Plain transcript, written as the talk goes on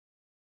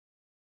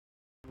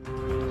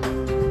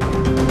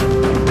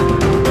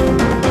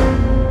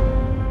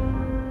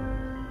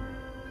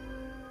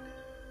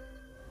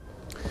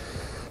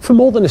For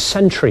more than a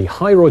century,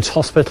 High Royds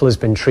Hospital has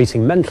been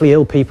treating mentally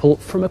ill people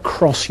from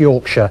across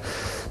Yorkshire.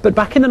 But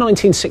back in the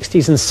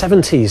 1960s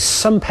and 70s,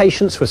 some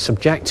patients were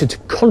subjected to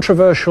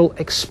controversial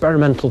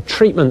experimental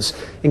treatments,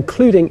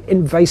 including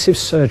invasive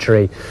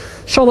surgery.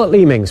 Charlotte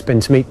Leeming's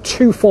been to meet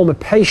two former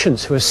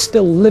patients who are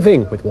still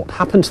living with what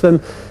happened to them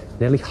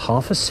nearly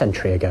half a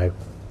century ago.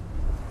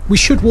 We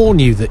should warn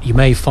you that you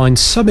may find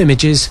some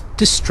images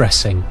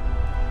distressing.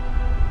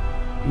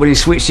 When he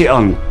switched it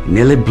on, it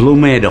nearly blew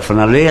my head off, and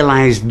I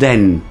realised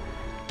then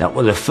that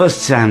was the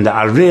first time that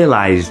I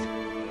realised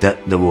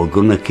that they were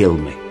going to kill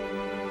me.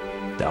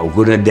 That I was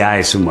going to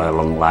die somewhere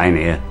along the line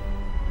here.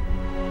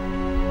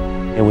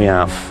 Here we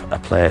have a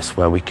place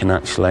where we can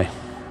actually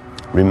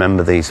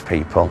remember these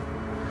people,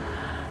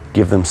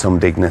 give them some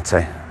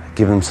dignity,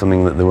 give them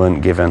something that they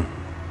weren't given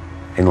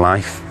in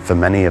life for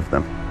many of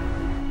them.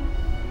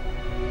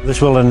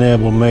 This will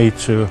enable me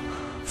to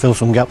fill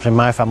some gaps in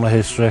my family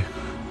history.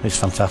 It's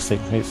fantastic.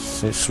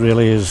 It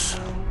really is.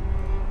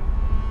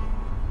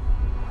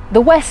 The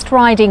West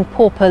Riding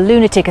Pauper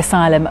Lunatic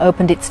Asylum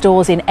opened its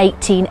doors in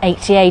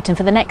 1888, and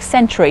for the next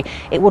century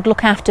it would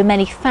look after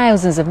many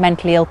thousands of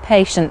mentally ill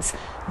patients.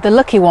 The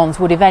lucky ones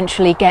would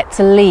eventually get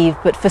to leave,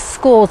 but for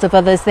scores of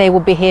others they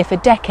would be here for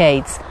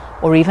decades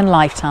or even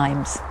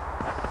lifetimes.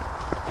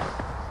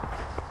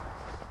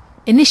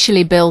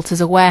 Initially built as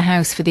a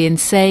warehouse for the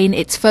insane,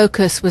 its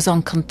focus was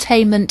on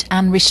containment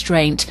and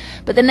restraint,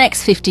 but the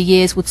next 50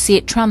 years would see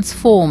it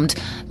transformed.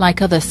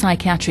 Like other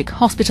psychiatric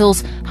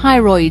hospitals, High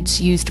Royds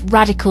used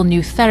radical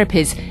new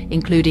therapies,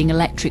 including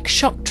electric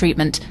shock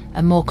treatment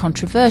and, more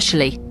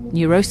controversially,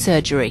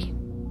 neurosurgery.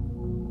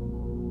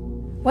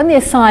 When the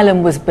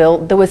asylum was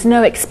built, there was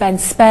no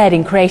expense spared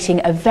in creating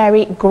a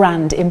very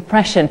grand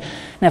impression.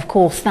 Now, of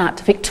course,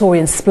 that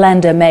Victorian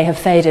splendour may have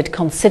faded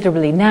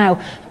considerably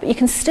now, but you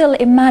can still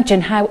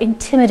imagine how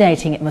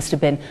intimidating it must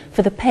have been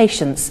for the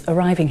patients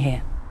arriving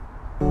here.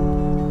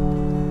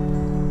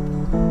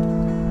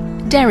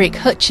 Derek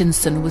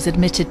Hutchinson was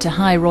admitted to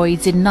High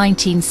Royds in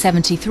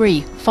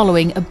 1973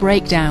 following a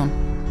breakdown.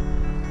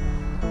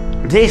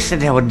 They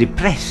said I was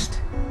depressed.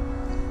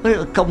 But it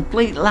was a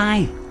complete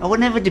lie. I was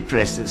never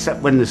depressed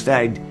except when they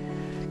started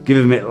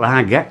giving me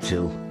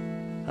Largactil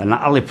and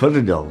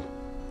Alipuridol.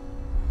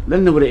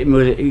 Then they were hitting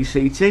me with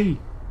ECT.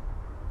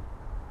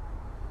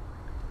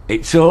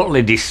 It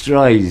totally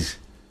destroys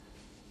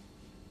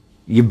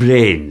your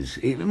brains.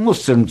 It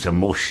must turn to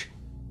mush.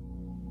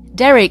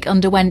 Derek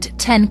underwent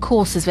 10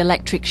 courses of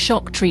electric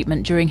shock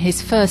treatment during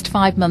his first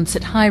 5 months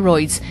at High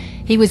Royds.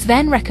 He was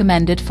then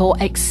recommended for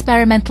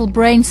experimental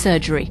brain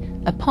surgery,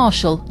 a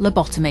partial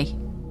lobotomy.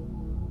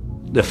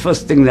 The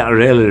first thing that I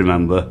really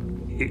remember,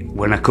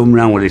 when I come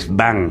round with this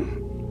bang,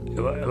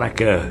 like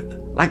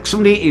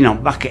somebody hitting on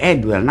the back of the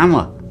head with an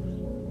hammer.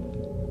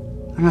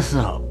 And I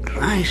thought,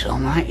 Christ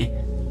almighty.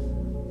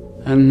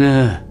 And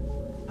I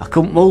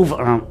couldn't move,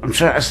 and I'm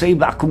trying to see,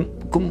 but I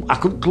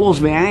couldn't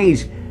close my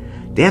eyes.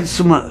 They had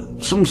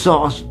some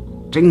sort of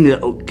thing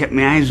that kept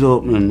my eyes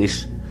open, and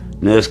this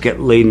nurse kept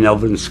leaning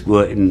over and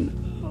squirting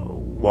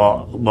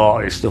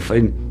water and stuff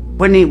in.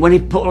 When he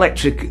put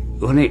electric,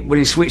 when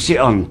he switched it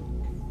on,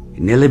 it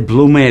nearly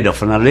blew my head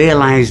off, and I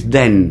realised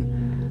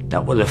then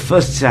that was the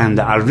first time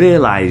that I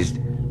realised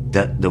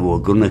that they were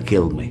going to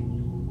kill me.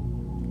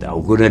 That I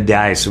was going to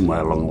die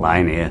somewhere along the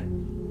line here.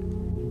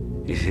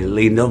 He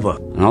leaned over,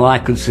 and all I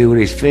could see was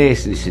his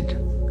face, and he said,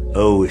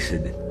 "Oh," he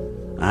said,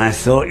 "I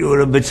thought you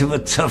were a bit of a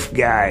tough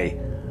guy."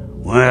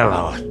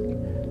 Well,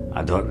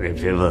 I don't know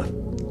if you've ever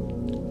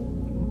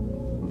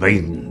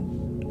been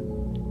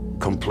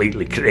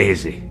completely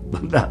crazy,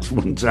 but that's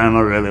one time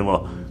I really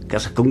was,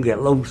 because I couldn't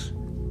get loose.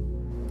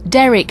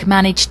 Derek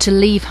managed to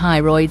leave High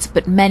Royds,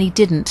 but many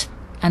didn't,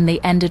 and they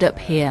ended up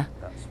here.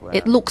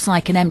 It looks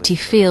like an empty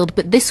field,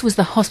 but this was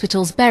the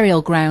hospital's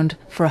burial ground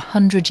for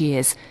 100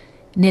 years.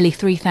 Nearly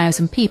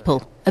 3,000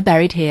 people are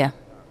buried here.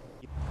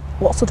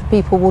 What sort of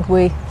people would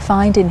we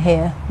find in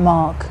here,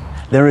 Mark?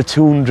 There are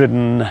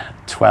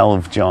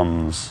 212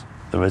 Johns.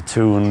 There are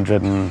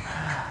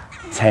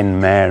 210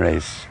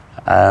 Marys.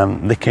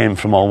 They came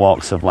from all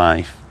walks of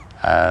life,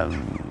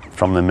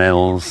 from the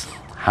mills,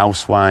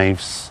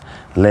 housewives,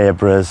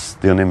 labourers,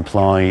 the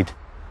unemployed.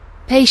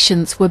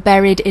 Patients were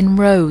buried in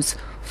rows,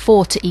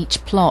 4 to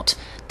each plot.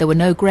 There were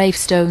no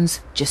gravestones,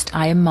 just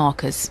iron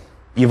markers.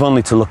 You've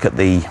only to look at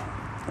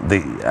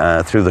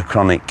through the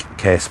chronic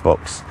case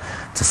books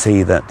to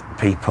see that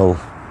people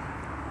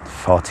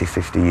 40,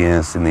 50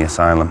 years in the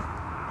asylum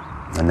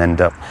and end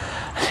up,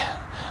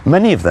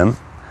 many of them,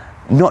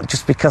 not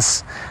just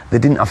because they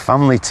didn't have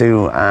family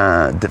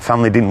the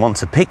family didn't want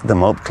to pick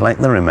them up,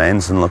 collect the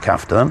remains and look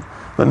after them,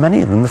 but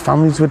many of them, the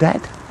families were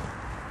dead,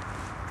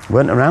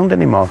 weren't around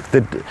anymore.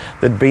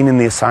 They'd been in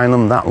the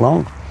asylum that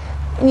long.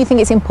 And you think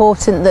it's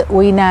important that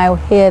we now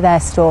hear their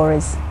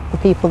stories, the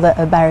people that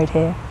are buried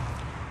here?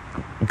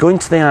 Going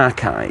to the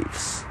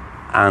archives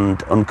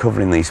and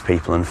uncovering these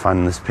people and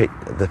finding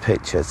the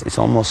pictures, it's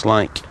almost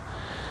like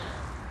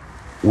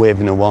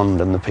waving a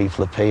wand and the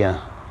people appear.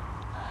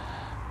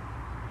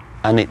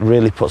 And it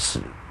really puts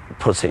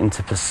it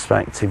into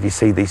perspective. You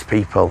see these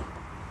people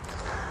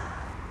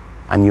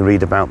and you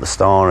read about the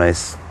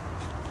stories,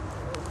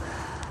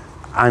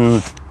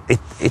 and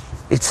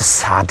it's a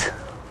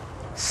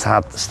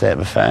sad state of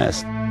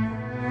affairs.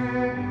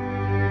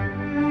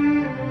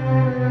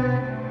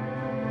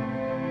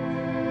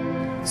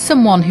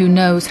 Someone who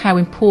knows how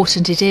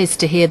important it is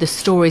to hear the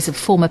stories of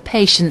former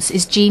patients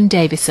is Jean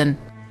Davison.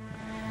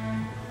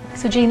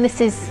 So Jean, this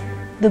is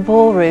the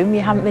ballroom.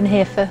 You haven't been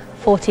here for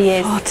 40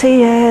 years. 40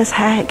 years,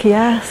 heck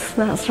yes,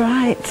 that's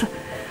right.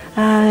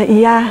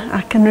 Yeah,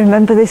 I can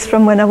remember this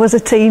from when I was a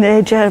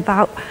teenager,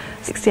 about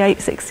 68,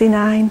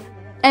 69.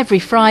 Every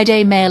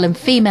Friday, male and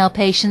female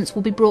patients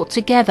will be brought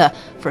together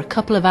for a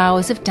couple of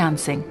hours of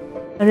dancing.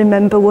 I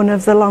remember one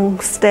of the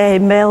long-stay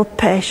male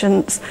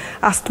patients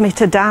asked me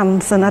to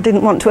dance, and I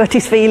didn't want to hurt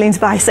his feelings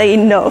by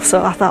saying no,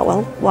 so I thought,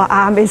 well, what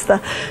harm is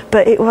there?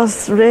 But it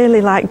was really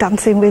like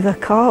dancing with a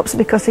corpse,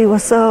 because he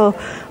was so,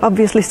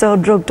 obviously so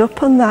drugged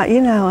up on that,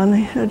 you know, and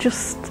it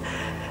just,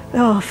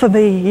 oh, for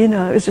me, you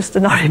know, it was just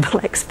an horrible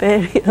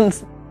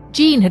experience.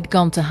 Jean had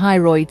gone to High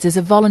Royds as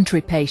a voluntary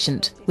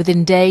patient.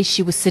 Within days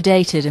she was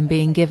sedated and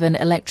being given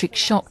electric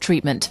shock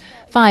treatment.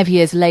 5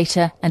 years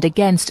later, and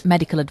against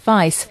medical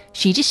advice,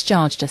 she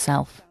discharged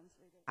herself.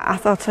 I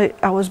thought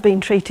I was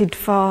being treated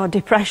for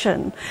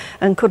depression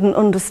and couldn't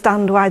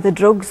understand why the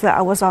drugs that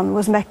I was on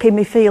was making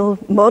me feel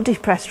more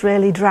depressed,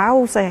 really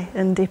drowsy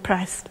and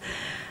depressed.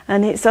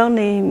 And it's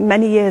only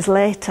many years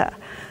later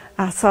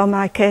I saw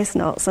my case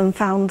notes and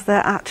found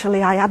that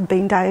actually I had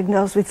been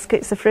diagnosed with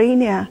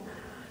schizophrenia.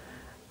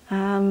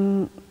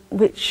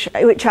 Which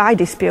I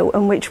dispute,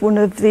 and which one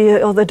of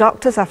the other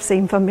doctors I've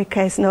seen from my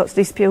case notes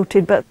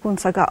disputed. But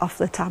once I got off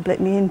the tablet,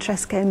 my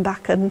interest came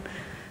back and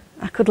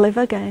I could live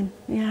again,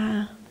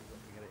 yeah.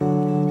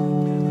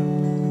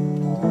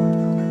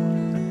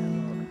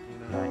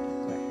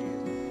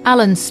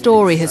 Alan's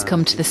story has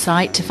come to the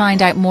site to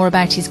find out more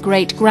about his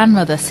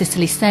great-grandmother,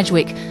 Cicely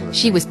Sedgwick.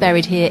 She was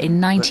buried here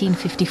in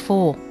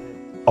 1954.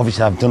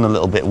 Obviously, I've done a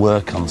little bit of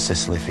work on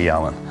Cicely for you,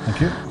 Alan.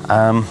 Thank you.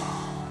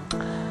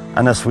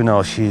 And as we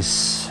know, she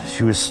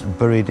was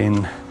buried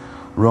in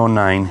row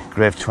 9,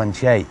 grave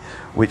 28,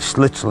 which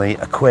literally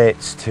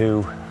equates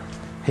to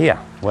here,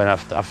 where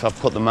I've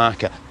put the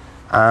marker.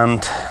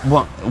 And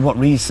what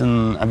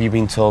reason have you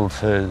been told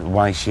for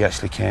why she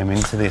actually came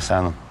into the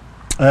asylum?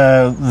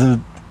 The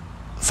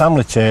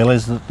family tale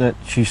is that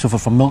she suffered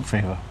from milk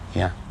fever.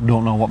 Yeah.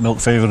 Don't know what milk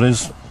fever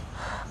is.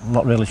 I'm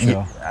not really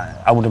sure.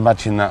 I would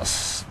imagine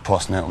that's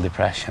postnatal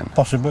depression.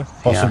 Possibly.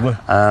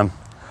 Yeah.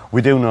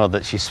 We do know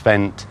that she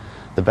spent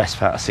the best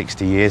part of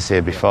 60 years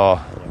here before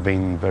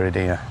being buried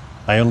here.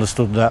 I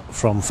understood that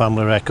from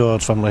family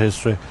records, family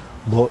history,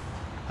 but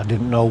I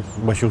didn't know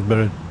where she was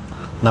buried.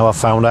 Now I've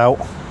found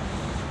out.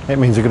 It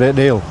means a great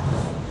deal.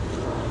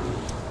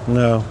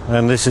 No,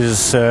 and this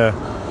is a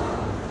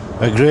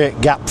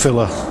great gap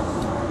filler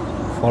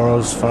for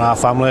us, for our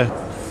family.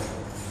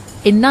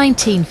 In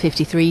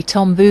 1953,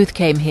 Tom Booth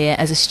came here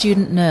as a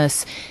student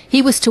nurse.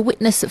 He was to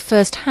witness at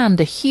first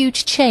hand a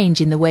huge change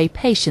in the way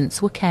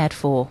patients were cared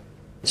for.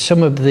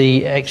 Some of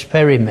the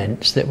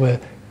experiments that were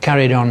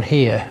carried on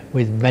here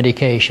with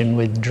medication,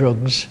 with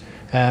drugs,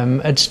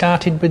 had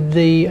started with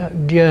the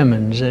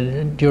Germans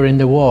during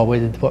the war,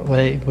 with what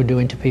they were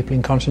doing to people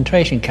in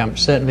concentration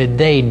camps. Certainly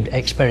they'd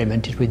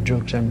experimented with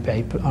drugs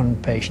on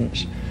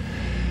patients.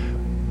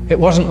 It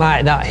wasn't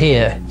like that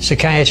here.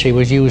 Psychiatry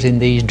was using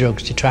these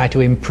drugs to try to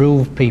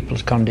improve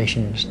people's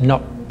conditions,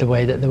 not the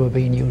way that they were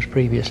being used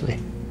previously.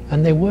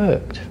 And they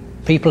worked.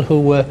 People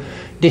who were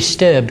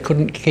disturbed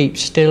couldn't keep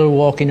still,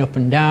 walking up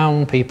and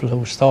down. People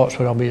whose thoughts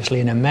were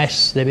obviously in a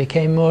mess, they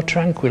became more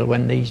tranquil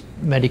when these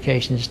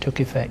medications took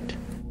effect.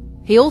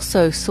 He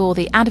also saw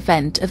the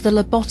advent of the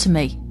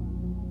lobotomy.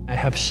 I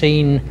have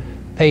seen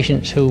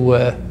patients who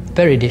were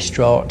very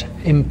distraught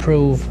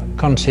improve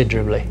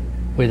considerably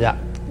with that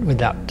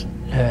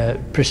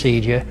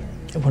procedure.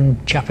 One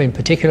chap in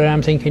particular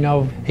I'm thinking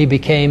of, he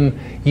became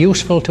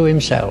useful to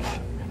himself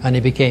and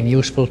he became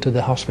useful to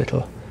the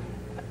hospital.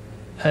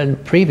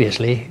 And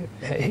previously,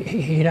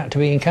 he'd had to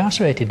be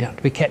incarcerated, he'd had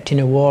to be kept in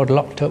a ward,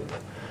 locked up,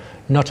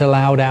 not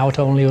allowed out,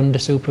 only under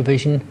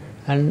supervision,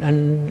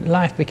 and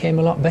life became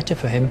a lot better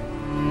for him.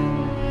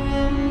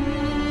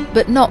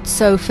 But not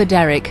so for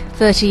Derek.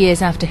 30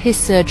 years after his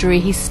surgery,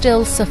 he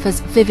still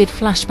suffers vivid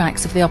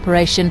flashbacks of the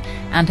operation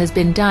and has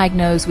been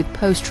diagnosed with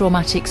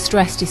post-traumatic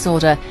stress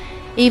disorder.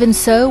 Even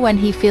so, when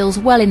he feels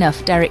well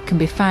enough, Derek can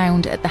be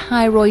found at the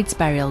High Royds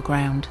burial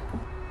ground.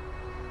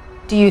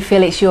 Do you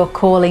feel it's your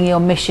calling, your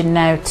mission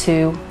now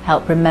to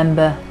help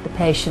remember the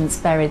patients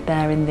buried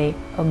there in the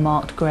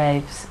unmarked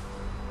graves?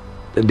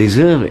 They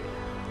deserve it.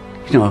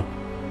 You know,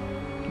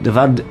 they've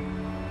had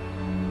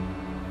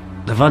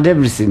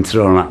everything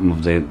thrown at them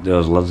of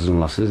those lads and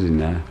lasses in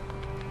there.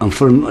 And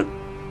for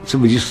them to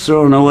be just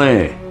thrown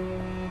away,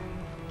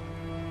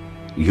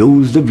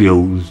 used,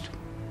 abused,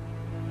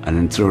 and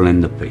then thrown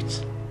in the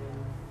pit.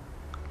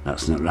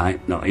 That's not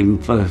right, not even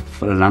for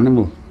an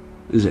animal,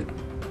 is it?